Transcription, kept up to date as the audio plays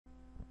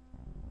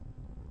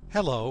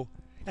Hello,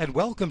 and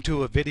welcome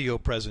to a video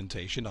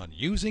presentation on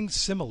using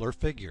similar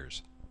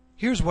figures.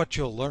 Here's what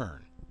you'll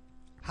learn.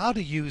 How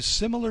to use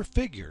similar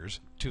figures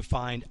to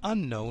find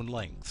unknown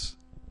lengths.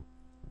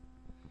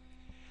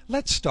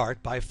 Let's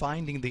start by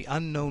finding the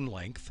unknown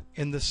length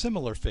in the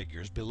similar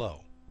figures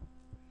below.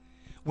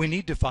 We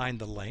need to find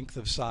the length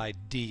of side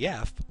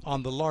DF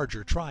on the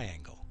larger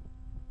triangle.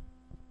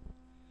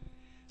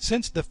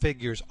 Since the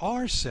figures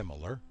are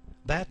similar,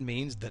 that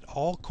means that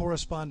all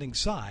corresponding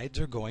sides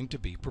are going to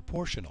be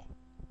proportional.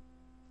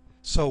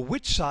 So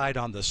which side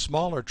on the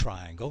smaller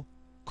triangle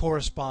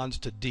corresponds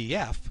to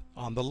DF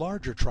on the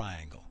larger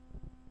triangle?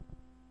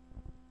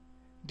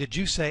 Did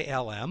you say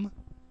LM?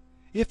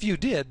 If you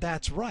did,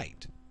 that's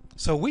right.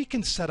 So we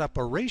can set up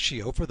a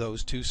ratio for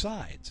those two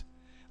sides.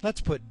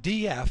 Let's put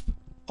DF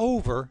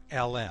over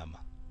LM.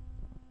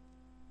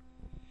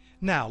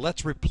 Now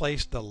let's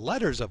replace the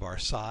letters of our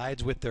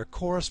sides with their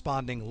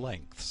corresponding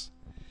lengths.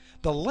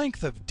 The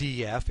length of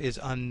DF is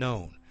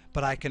unknown,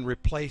 but I can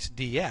replace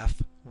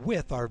DF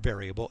with our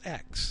variable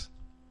x.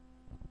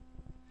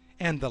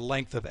 And the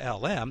length of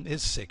LM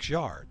is 6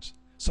 yards,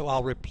 so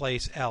I'll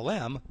replace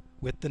LM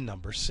with the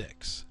number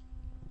 6.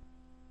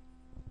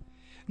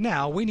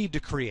 Now we need to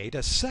create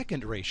a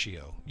second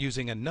ratio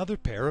using another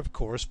pair of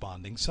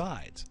corresponding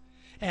sides.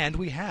 And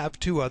we have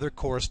two other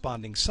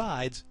corresponding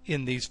sides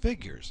in these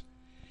figures.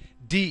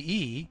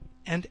 DE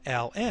and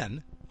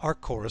LN are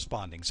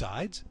corresponding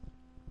sides,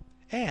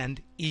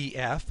 and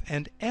EF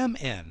and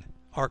MN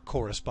are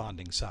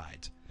corresponding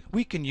sides.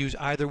 We can use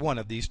either one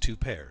of these two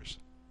pairs.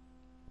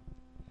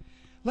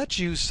 Let's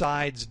use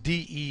sides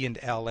DE and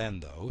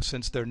LN though,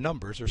 since their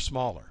numbers are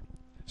smaller.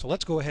 So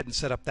let's go ahead and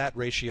set up that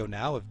ratio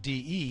now of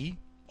DE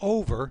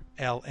over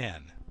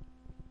LN.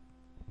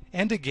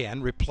 And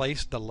again,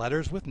 replace the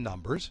letters with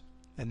numbers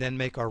and then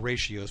make our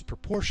ratios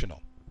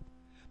proportional.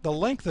 The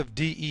length of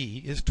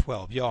DE is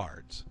 12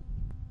 yards.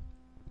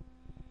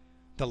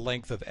 The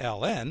length of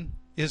LN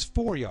is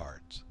 4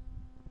 yards.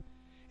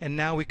 And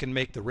now we can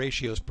make the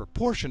ratios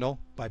proportional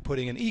by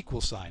putting an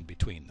equal sign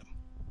between them.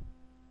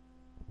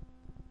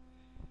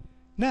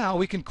 Now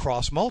we can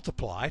cross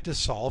multiply to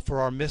solve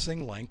for our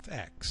missing length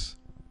x.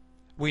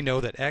 We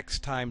know that x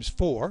times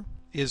 4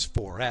 is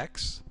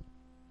 4x,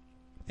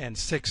 and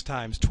 6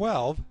 times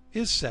 12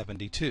 is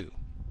 72.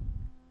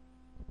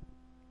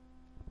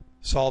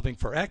 Solving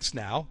for x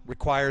now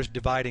requires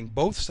dividing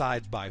both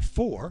sides by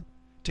 4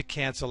 to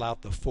cancel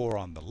out the 4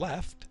 on the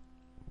left,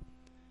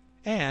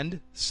 and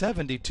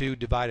 72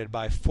 divided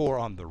by 4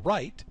 on the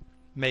right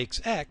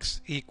makes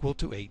x equal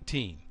to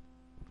 18.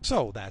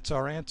 So that's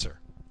our answer.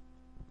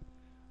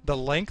 The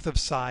length of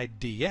side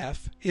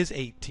DF is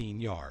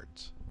 18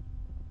 yards.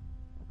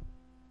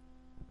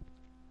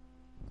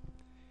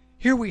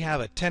 Here we have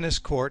a tennis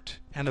court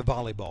and a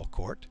volleyball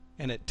court,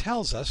 and it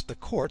tells us the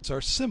courts are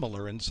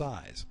similar in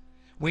size.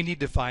 We need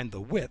to find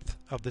the width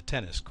of the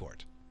tennis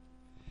court.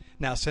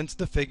 Now, since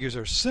the figures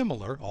are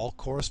similar, all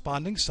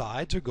corresponding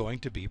sides are going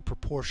to be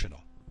proportional.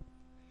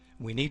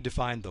 We need to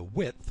find the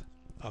width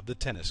of the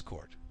tennis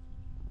court.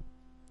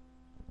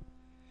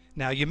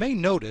 Now, you may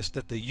notice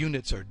that the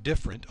units are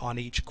different on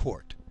each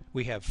court.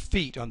 We have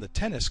feet on the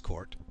tennis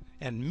court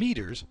and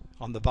meters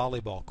on the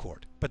volleyball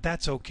court, but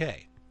that's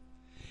okay.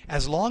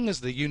 As long as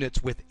the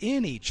units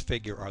within each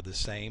figure are the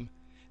same,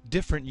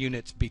 different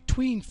units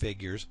between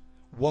figures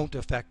won't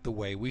affect the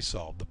way we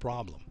solve the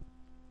problem.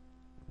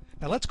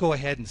 Now let's go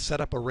ahead and set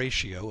up a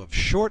ratio of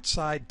short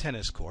side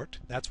tennis court,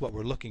 that's what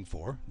we're looking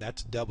for,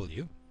 that's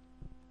W,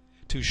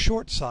 to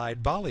short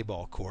side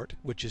volleyball court,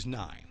 which is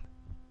 9.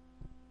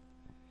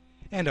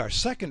 And our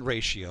second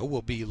ratio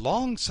will be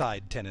long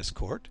side tennis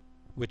court,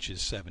 which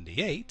is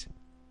 78,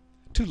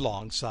 to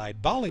long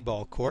side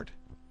volleyball court,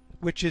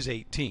 which is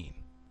 18.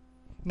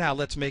 Now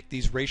let's make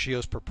these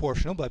ratios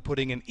proportional by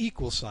putting an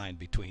equal sign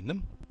between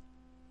them.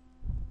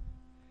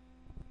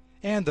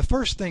 And the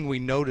first thing we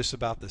notice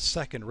about the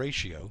second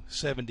ratio,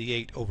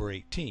 78 over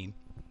 18,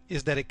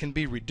 is that it can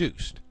be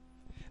reduced.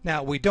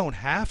 Now, we don't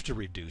have to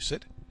reduce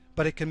it,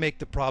 but it can make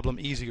the problem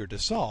easier to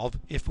solve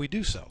if we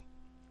do so.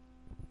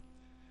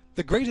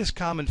 The greatest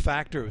common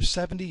factor of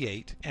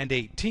 78 and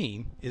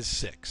 18 is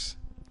 6.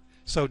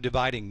 So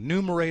dividing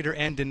numerator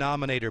and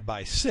denominator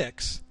by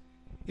 6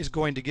 is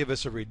going to give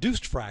us a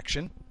reduced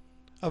fraction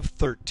of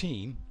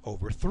 13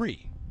 over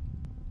 3.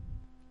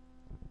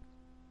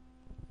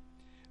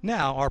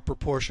 Now our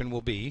proportion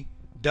will be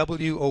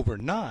W over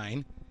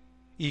 9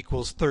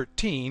 equals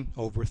 13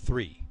 over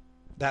 3.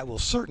 That will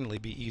certainly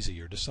be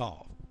easier to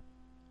solve.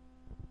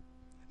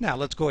 Now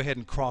let's go ahead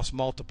and cross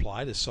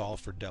multiply to solve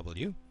for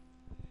W.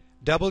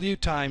 W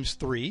times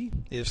 3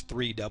 is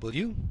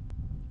 3W,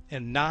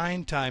 and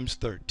 9 times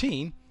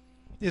 13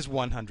 is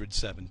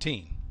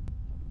 117.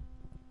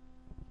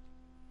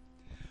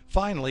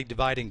 Finally,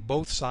 dividing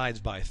both sides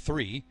by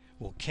 3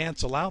 will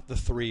cancel out the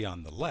 3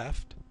 on the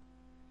left,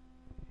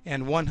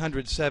 and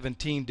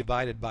 117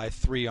 divided by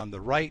 3 on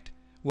the right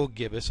will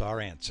give us our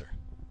answer.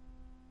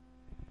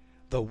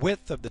 The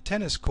width of the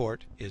tennis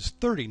court is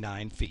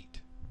 39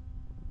 feet.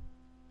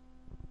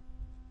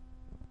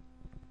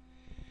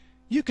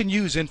 You can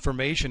use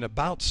information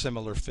about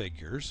similar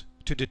figures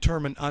to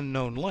determine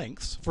unknown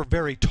lengths for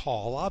very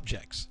tall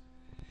objects.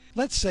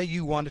 Let's say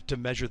you wanted to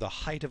measure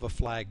the height of a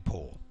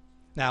flagpole.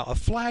 Now, a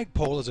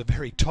flagpole is a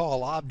very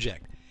tall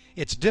object.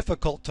 It's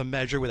difficult to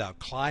measure without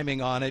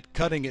climbing on it,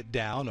 cutting it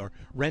down, or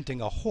renting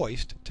a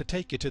hoist to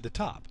take you to the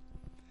top.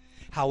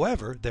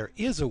 However, there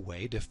is a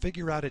way to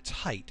figure out its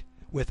height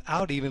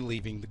without even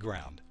leaving the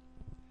ground.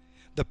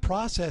 The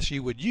process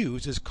you would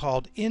use is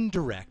called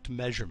indirect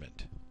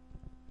measurement.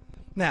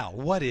 Now,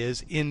 what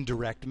is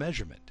indirect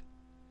measurement?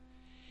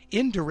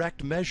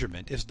 Indirect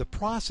measurement is the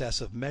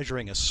process of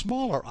measuring a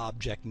smaller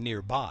object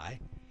nearby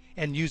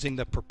and using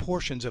the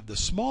proportions of the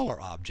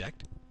smaller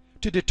object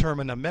to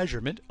determine a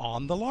measurement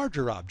on the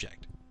larger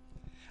object.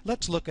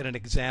 Let's look at an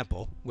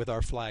example with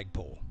our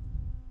flagpole.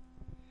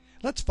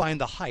 Let's find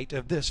the height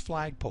of this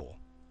flagpole.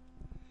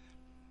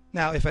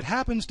 Now, if it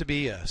happens to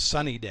be a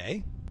sunny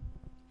day,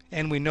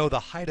 and we know the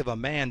height of a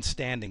man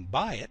standing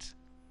by it,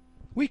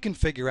 we can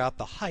figure out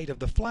the height of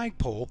the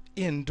flagpole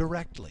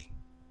indirectly.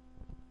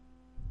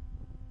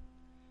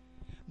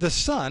 The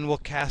sun will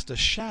cast a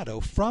shadow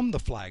from the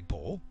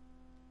flagpole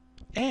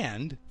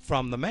and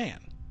from the man.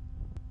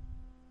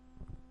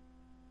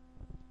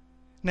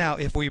 Now,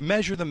 if we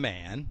measure the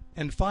man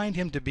and find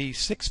him to be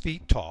 6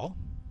 feet tall,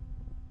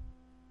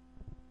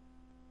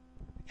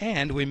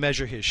 and we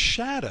measure his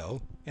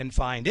shadow and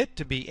find it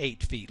to be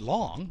 8 feet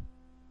long,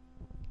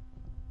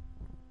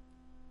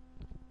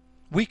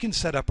 we can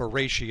set up a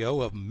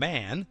ratio of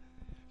man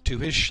to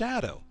his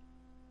shadow,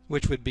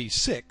 which would be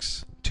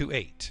 6 to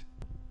 8.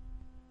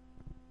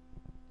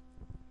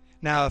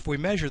 Now, if we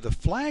measure the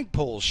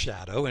flagpole's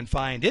shadow and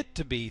find it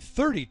to be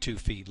 32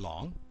 feet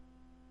long,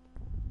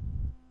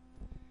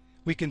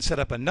 we can set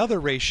up another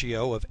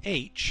ratio of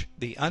h,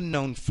 the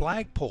unknown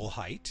flagpole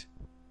height,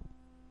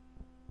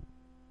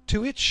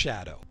 to its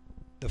shadow.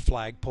 The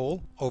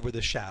flagpole over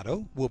the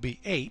shadow will be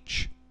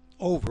h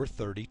over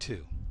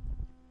 32.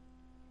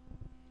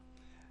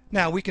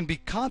 Now, we can be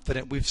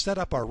confident we've set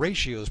up our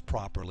ratios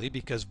properly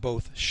because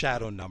both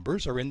shadow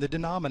numbers are in the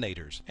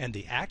denominators and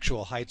the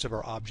actual heights of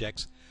our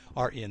objects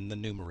are in the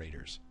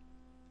numerators.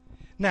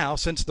 Now,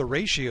 since the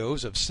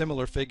ratios of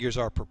similar figures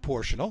are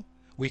proportional,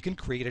 we can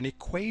create an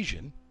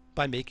equation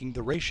by making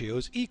the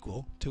ratios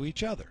equal to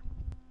each other.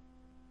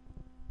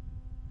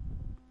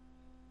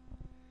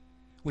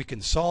 We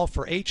can solve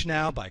for h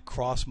now by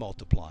cross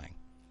multiplying.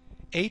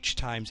 h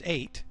times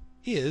 8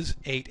 is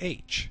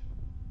 8h.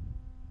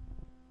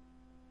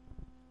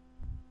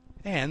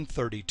 And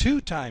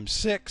 32 times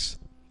 6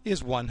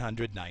 is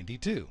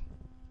 192.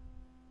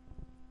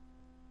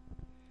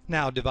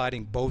 Now,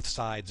 dividing both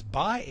sides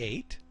by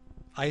 8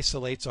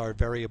 isolates our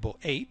variable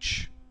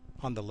h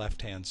on the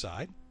left-hand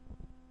side.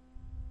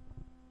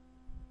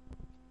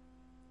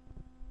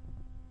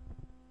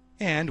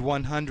 And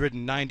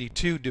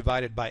 192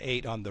 divided by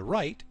 8 on the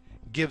right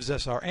gives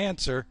us our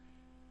answer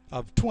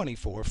of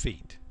 24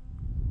 feet.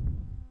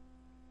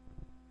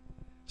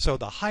 So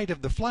the height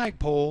of the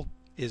flagpole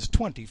is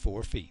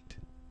 24 feet.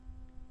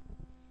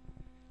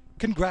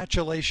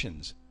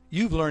 Congratulations!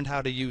 You've learned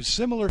how to use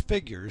similar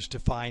figures to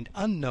find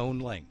unknown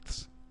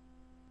lengths.